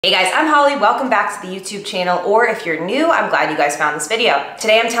Hey guys, I'm Holly. Welcome back to the YouTube channel, or if you're new, I'm glad you guys found this video.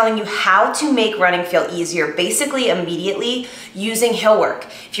 Today I'm telling you how to make running feel easier, basically immediately using hill work.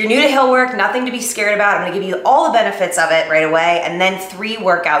 If you're new to hill work, nothing to be scared about. I'm gonna give you all the benefits of it right away, and then 3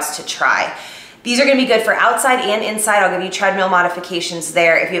 workouts to try. These are gonna be good for outside and inside. I'll give you treadmill modifications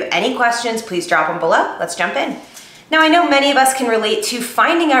there. If you have any questions, please drop them below. Let's jump in. Now I know many of us can relate to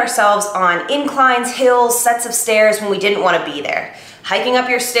finding ourselves on inclines, hills, sets of stairs when we didn't wanna be there. Hiking up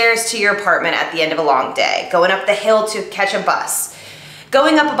your stairs to your apartment at the end of a long day, going up the hill to catch a bus,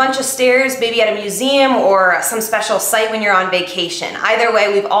 going up a bunch of stairs maybe at a museum or some special site when you're on vacation. Either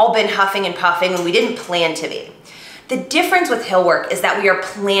way, we've all been huffing and puffing when we didn't plan to be. The difference with hill work is that we are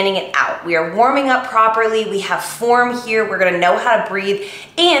planning it out. We are warming up properly, we have form here, we're gonna know how to breathe,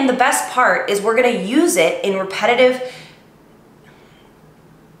 and the best part is we're gonna use it in repetitive.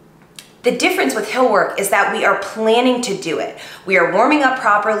 The difference with hill work is that we are planning to do it. We are warming up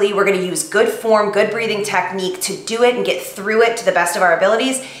properly, we're gonna use good form, good breathing technique to do it and get through it to the best of our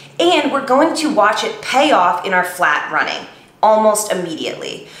abilities, and we're going to watch it pay off in our flat running almost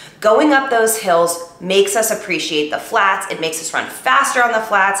immediately. Going up those hills makes us appreciate the flats, it makes us run faster on the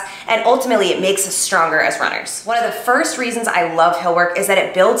flats, and ultimately it makes us stronger as runners. One of the first reasons I love hill work is that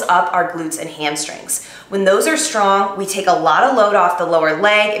it builds up our glutes and hamstrings. When those are strong, we take a lot of load off the lower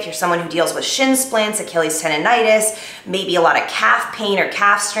leg. If you're someone who deals with shin splints, Achilles tendonitis, maybe a lot of calf pain or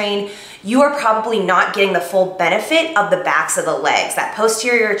calf strain, you are probably not getting the full benefit of the backs of the legs, that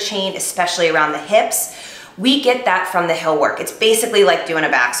posterior chain, especially around the hips. We get that from the hill work. It's basically like doing a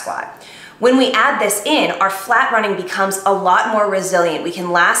back squat. When we add this in, our flat running becomes a lot more resilient. We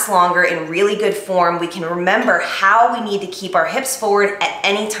can last longer in really good form. We can remember how we need to keep our hips forward at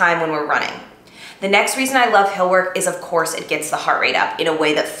any time when we're running. The next reason I love hill work is, of course, it gets the heart rate up in a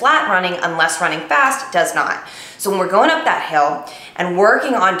way that flat running, unless running fast, does not. So when we're going up that hill and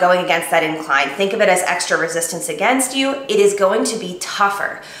working on going against that incline, think of it as extra resistance against you, it is going to be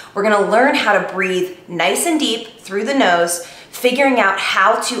tougher. We're gonna learn how to breathe nice and deep through the nose, figuring out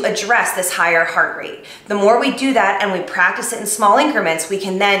how to address this higher heart rate. The more we do that and we practice it in small increments, we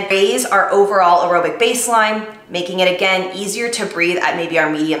can then raise our overall aerobic baseline, making it again easier to breathe at maybe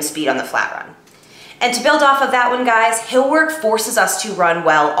our medium speed on the flat run. And to build off of that one, guys, hill work forces us to run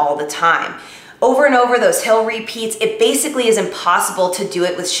well all the time. Over and over, those hill repeats, it basically is impossible to do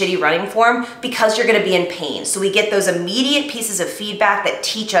it with shitty running form because you're gonna be in pain. So we get those immediate pieces of feedback that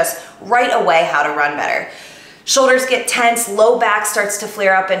teach us right away how to run better. Shoulders get tense, low back starts to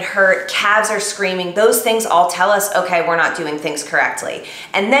flare up and hurt, calves are screaming. Those things all tell us, okay, we're not doing things correctly.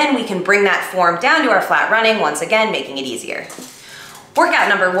 And then we can bring that form down to our flat running, once again, making it easier. Workout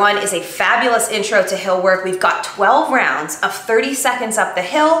number 1 is a fabulous intro to hill work. We've got 12 rounds of 30 seconds up the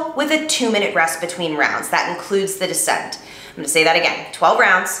hill with a 2-minute rest between rounds. That includes the descent. I'm gonna say that again, 12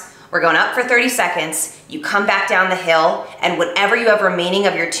 rounds, we're going up for 30 seconds, you come back down the hill, and whatever you have remaining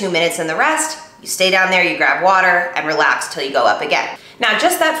of your 2 minutes in the rest, you stay down there, you grab water, and relax till you go up again. Now,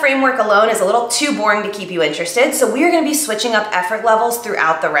 just that framework alone is a little too boring to keep you interested, so we are gonna be switching up effort levels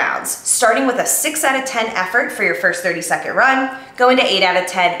throughout the rounds, starting with a 6 out of 10 effort for your first 30-second run, going to 8 out of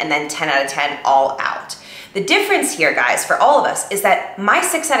 10, and then 10 out of 10 all out. The difference here, guys, for all of us, is that my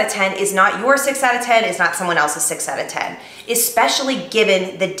 6 out of 10 is not your 6 out of 10, is not someone else's 6 out of 10, especially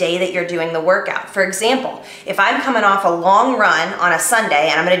given the day that you're doing the workout. For example, if I'm coming off a long run on a Sunday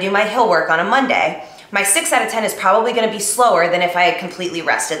and I'm gonna do my hill work on a Monday, my 6 out of 10 is probably gonna be slower than if I had completely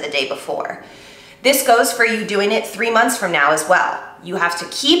rested the day before. This goes for you doing it 3 months from now as well. You have to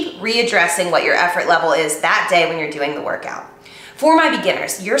keep readdressing what your effort level is that day when you're doing the workout. For my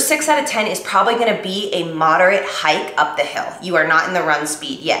beginners, your 6 out of 10 is probably gonna be a moderate hike up the hill. You are not in the run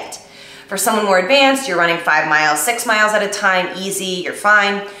speed yet. For someone more advanced, you're running 5 miles, 6 miles at a time, easy, you're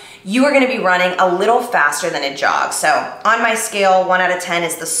fine. You are gonna be running a little faster than a jog. So on my scale, 1 out of 10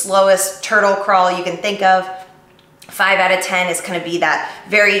 is the slowest turtle crawl you can think of. 5 out of 10 is gonna be that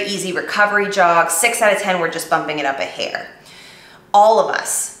very easy recovery jog. 6 out of 10, we're just bumping it up a hair. All of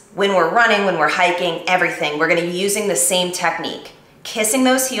us, when we're running, when we're hiking, everything, we're gonna be using the same technique. Kissing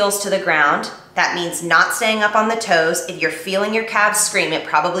those heels to the ground. That means not staying up on the toes. If you're feeling your calves scream, it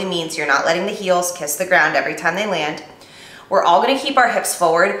probably means you're not letting the heels kiss the ground every time they land. We're all gonna keep our hips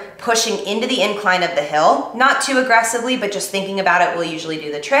forward, pushing into the incline of the hill, not too aggressively, but just thinking about it will usually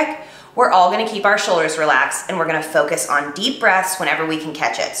do the trick. We're all gonna keep our shoulders relaxed, and we're gonna focus on deep breaths whenever we can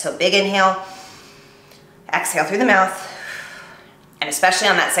catch it. So big inhale, exhale through the mouth, and especially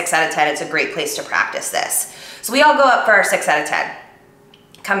on that 6 out of 10, it's a great place to practice this. So we all go up for our 6 out of 10.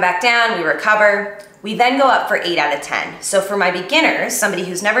 Come back down, we recover. We then go up for 8 out of 10. So for my beginners, somebody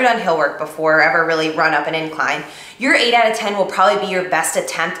who's never done hill work before or ever really run up an incline, your 8 out of 10 will probably be your best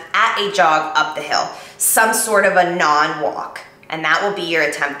attempt at a jog up the hill, some sort of a non-walk. And that will be your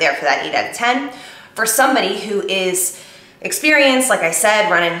attempt there for that 8 out of 10. For somebody who is experienced, like I said,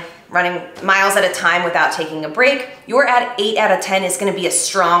 running miles at a time without taking a break, your 8 out of 10 is gonna be a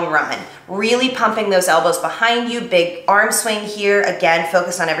strong run. Really pumping those elbows behind you, big arm swing here. Again,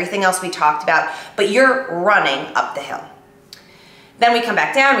 focus on everything else we talked about, but you're running up the hill. Then we come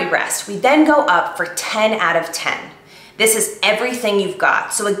back down, we rest. We then go up for 10 out of 10. This is everything you've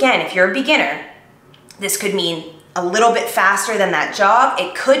got. So again, if you're a beginner, this could mean a little bit faster than that jog.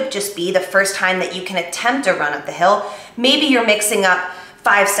 It could just be the first time that you can attempt to run up the hill. Maybe you're mixing up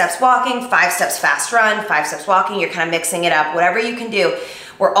 5 steps walking, 5 steps fast run, 5 steps walking, you're kind of mixing it up, whatever you can do.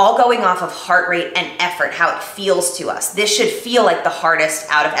 We're all going off of heart rate and effort, how it feels to us. This should feel like the hardest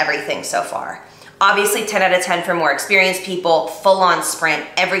out of everything so far. Obviously 10 out of 10 for more experienced people, full on sprint,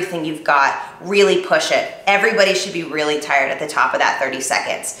 everything you've got, really push it. Everybody should be really tired at the top of that 30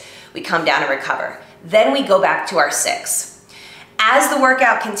 seconds. We come down and recover. Then we go back to our 6. As the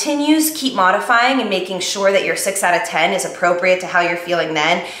workout continues, keep modifying and making sure that your 6 out of 10 is appropriate to how you're feeling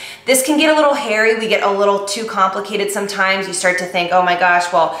then. This can get a little hairy. We get a little too complicated sometimes. You start to think, oh my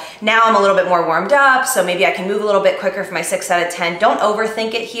gosh, well, now I'm a little bit more warmed up, so maybe I can move a little bit quicker for my 6 out of 10. Don't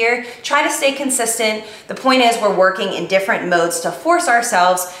overthink it here. Try to stay consistent. The point is we're working in different modes to force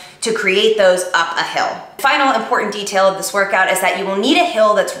ourselves to create those up a hill. Final important detail of this workout is that you will need a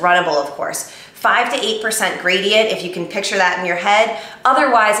hill that's runnable, of course. 5 to 8% gradient, if you can picture that in your head.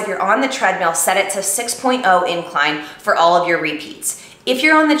 Otherwise, if you're on the treadmill, set it to 6.0 incline for all of your repeats. If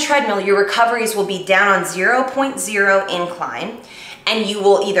you're on the treadmill, your recoveries will be down on 0.0 incline, and you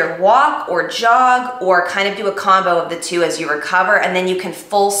will either walk or jog or kind of do a combo of the two as you recover, and then you can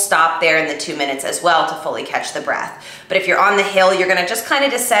full stop there in the 2 minutes as well to fully catch the breath. But if you're on the hill, you're gonna just kind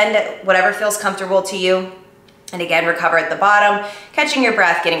of descend at whatever feels comfortable to you. And again, recover at the bottom, catching your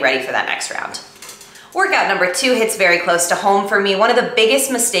breath, getting ready for that next round. Workout number 2 hits very close to home for me. One of the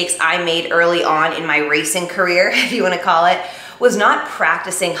biggest mistakes I made early on in my racing career, if you want to call it, was not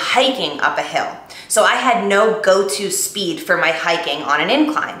practicing hiking up a hill. So I had no go-to speed for my hiking on an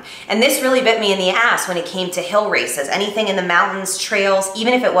incline. And this really bit me in the ass when it came to hill races. Anything in the mountains, trails,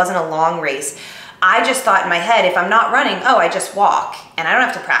 even if it wasn't a long race, I just thought in my head, if I'm not running, oh, I just walk. And I don't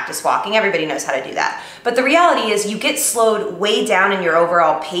have to practice walking. Everybody knows how to do that. But the reality is you get slowed way down in your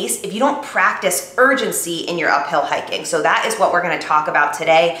overall pace if you don't practice urgency in your uphill hiking. So that is what we're gonna talk about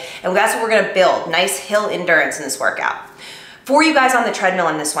today. And that's what we're gonna build, nice hill endurance in this workout. For you guys on the treadmill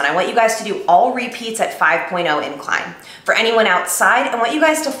in this one, I want you guys to do all repeats at 5.0 incline. For anyone outside, I want you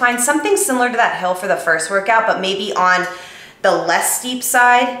guys to find something similar to that hill for the first workout, but maybe on the less steep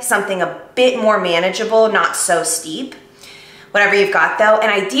side, something a bit more manageable, not so steep. Whatever you've got though,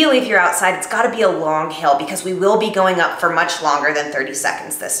 and ideally if you're outside, it's gotta be a long hill because we will be going up for much longer than 30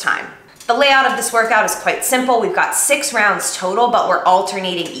 seconds this time. The layout of this workout is quite simple. We've got 6 rounds total, but we're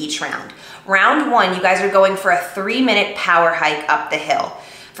alternating each round. Round 1, you guys are going for a 3-minute power hike up the hill.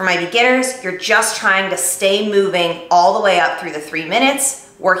 For my beginners, you're just trying to stay moving all the way up through the 3 minutes,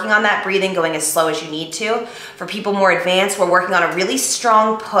 working on that breathing, going as slow as you need to. For people more advanced, we're working on a really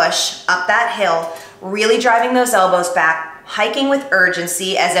strong push up that hill, really driving those elbows back, hiking with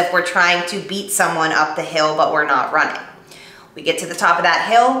urgency as if we're trying to beat someone up the hill, but we're not running. We get to the top of that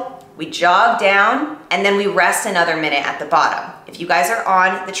hill, we jog down, and then we rest another minute at the bottom. If you guys are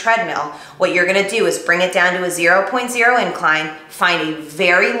on the treadmill, what you're gonna do is bring it down to a 0.0 incline, find a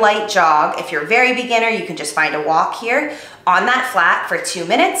very light jog. If you're a very beginner, you can just find a walk here. On that flat for 2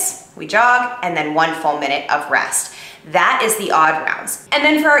 minutes, we jog, and then 1 full minute of rest. That is the odd rounds. And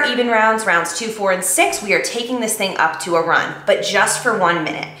then for our even rounds, rounds 2, 4, and 6, we are taking this thing up to a run, but just for 1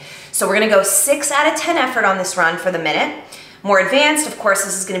 minute. So we're gonna go 6 out of 10 effort on this run for the minute. More advanced, of course,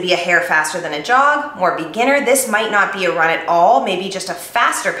 this is gonna be a hair faster than a jog. More beginner, this might not be a run at all, maybe just a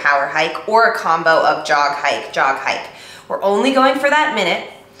faster power hike or a combo of jog, hike. We're only going for that minute,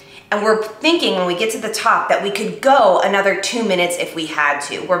 and we're thinking when we get to the top that we could go another 2 minutes if we had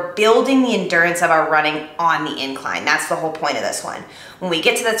to. We're building the endurance of our running on the incline. That's the whole point of this one. When we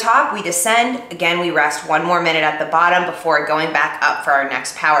get to the top, we descend. Again, we rest 1 more minute at the bottom before going back up for our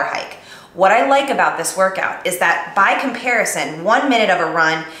next power hike. What I like about this workout is that by comparison, 1 minute of a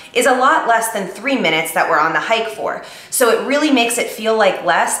run is a lot less than 3 minutes that we're on the hike for. So it really makes it feel like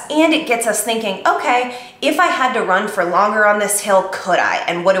less, and it gets us thinking, okay, if I had to run for longer on this hill, could I?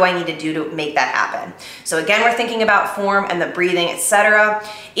 And what do I need to do to make that happen? So again, we're thinking about form and the breathing, etc.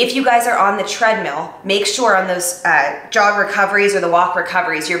 If you guys are on the treadmill, make sure on those jog recoveries or the walk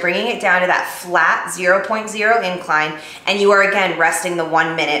recoveries, you're bringing it down to that flat 0.0 incline, and you are again resting the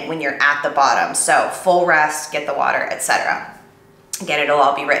 1 minute when you're at the bottom. So full rest, get the water, etc. Again, it'll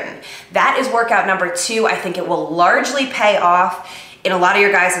all be written. That is workout number 2. I think it will largely pay off in a lot of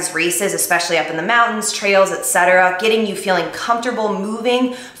your guys' races, especially up in the mountains, trails, etc., getting you feeling comfortable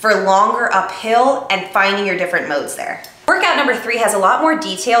moving for longer uphill and finding your different modes there. Workout number 3 has a lot more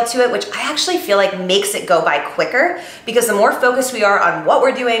detail to it, which I actually feel like makes it go by quicker, because the more focused we are on what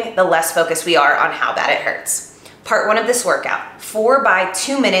we're doing, the less focused we are on how bad it hurts. Part 1 of this workout, 4 by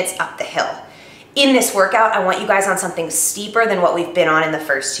 2 minutes up the hill. In this workout, I want you guys on something steeper than what we've been on in the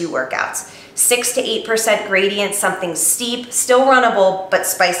first 2 workouts. 6 to 8% gradient, something steep, still runnable, but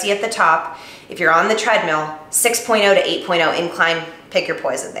spicy at the top. If you're on the treadmill, 6.0 to 8.0 incline, pick your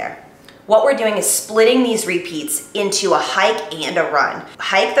poison there. What we're doing is splitting these repeats into a hike and a run.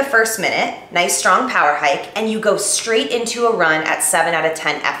 Hike the first minute, nice strong power hike, and you go straight into a run at 7 out of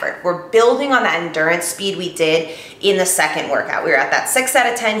 10 effort. We're building on that endurance speed we did in the second workout. We were at that 6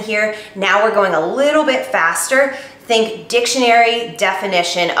 out of 10 here. Now we're going a little bit faster. Think dictionary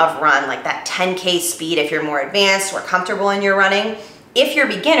definition of run, like that 10K speed if you're more advanced or comfortable in your running. If you're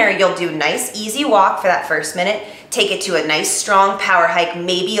beginner, you'll do nice, easy walk for that first minute, take it to a nice, strong power hike,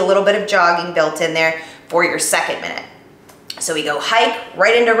 maybe a little bit of jogging built in there for your second minute. So we go hike,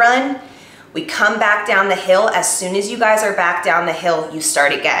 right into run, we come back down the hill. As soon as you guys are back down the hill, you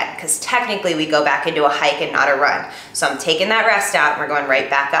start again, because technically we go back into a hike and not a run. So I'm taking that rest out and we're going right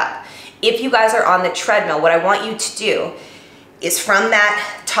back up. If you guys are on the treadmill, what I want you to do is from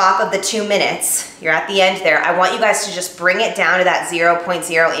that top of the 2 minutes, you're at the end there, I want you guys to just bring it down to that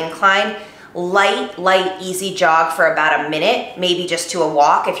 0.0 incline, light, easy jog for about a minute, maybe just to a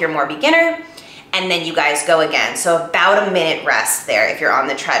walk if you're more beginner, and then you guys go again. So about a minute rest there if you're on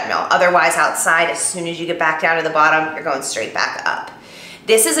the treadmill. Otherwise outside, as soon as you get back down to the bottom, you're going straight back up.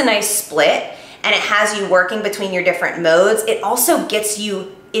 This is a nice split, and it has you working between your different modes. It also gets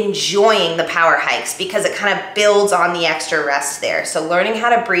you enjoying the power hikes because it kind of builds on the extra rest there. So learning how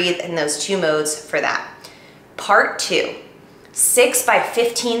to breathe in those 2 modes for that. Part 2, 6 by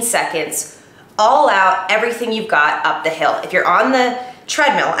 15 seconds, all out, everything you've got up the hill. If you're on the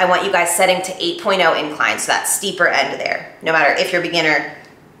treadmill, I want you guys setting to 8.0 incline, so that steeper end there, no matter if you're beginner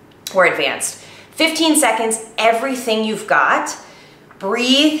or advanced. 15 seconds, everything you've got.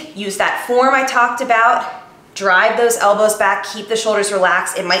 Breathe, use that form I talked about. Drive those elbows back, keep the shoulders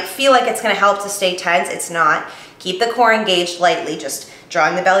relaxed. It might feel like it's gonna help to stay tense, it's not. Keep the core engaged lightly, just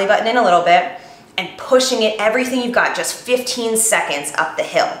drawing the belly button in a little bit and pushing it, everything you've got, just 15 seconds up the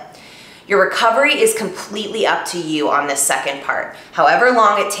hill. Your recovery is completely up to you on this second part. However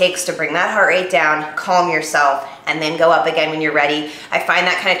long it takes to bring that heart rate down, calm yourself, and then go up again when you're ready. I find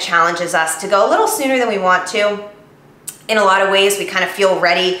that kind of challenges us to go a little sooner than we want to. In a lot of ways, we kind of feel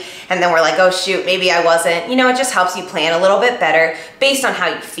ready and then we're like, oh shoot, maybe I wasn't. You know, it just helps you plan a little bit better based on how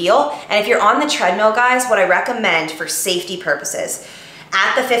you feel. And if you're on the treadmill, guys, what I recommend for safety purposes,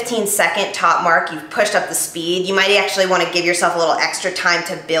 at the 15-second top mark, you've pushed up the speed. You might actually want to give yourself a little extra time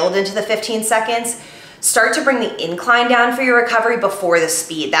to build into the 15 seconds. Start to bring the incline down for your recovery before the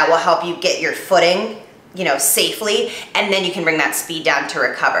speed. That will help you get your footing, you know, safely, and then you can bring that speed down to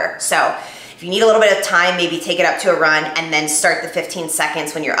recover. So if you need a little bit of time, maybe take it up to a run and then start the 15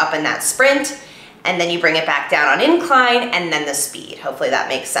 seconds when you're up in that sprint, and then you bring it back down on incline and then the speed. Hopefully that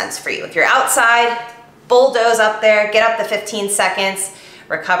makes sense for you. If you're outside, bulldoze up there, get up the 15 seconds,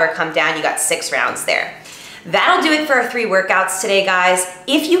 recover, come down, you got 6 rounds there. That'll do it for our 3 workouts today, guys.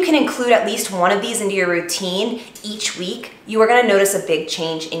 If you can include at least one of these into your routine each week, you are gonna notice a big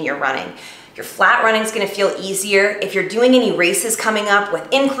change in your running. Your flat running is gonna feel easier. If you're doing any races coming up with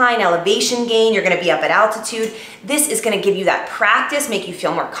incline, elevation gain, you're gonna be up at altitude. This is gonna give you that practice, make you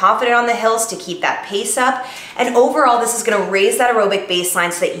feel more confident on the hills to keep that pace up. And overall, this is gonna raise that aerobic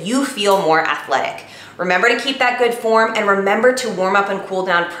baseline so that you feel more athletic. Remember to keep that good form and remember to warm up and cool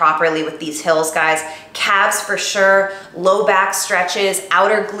down properly with these hills, guys. Calves for sure, low back stretches,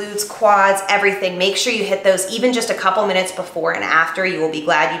 outer glutes, quads, everything. Make sure you hit those even just a couple minutes before and after. You will be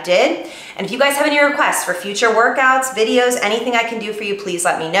glad you did. And if you guys have any requests for future workouts, videos, anything I can do for you, please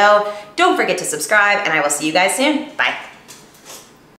let me know. Don't forget to subscribe and I will see you guys soon. Bye.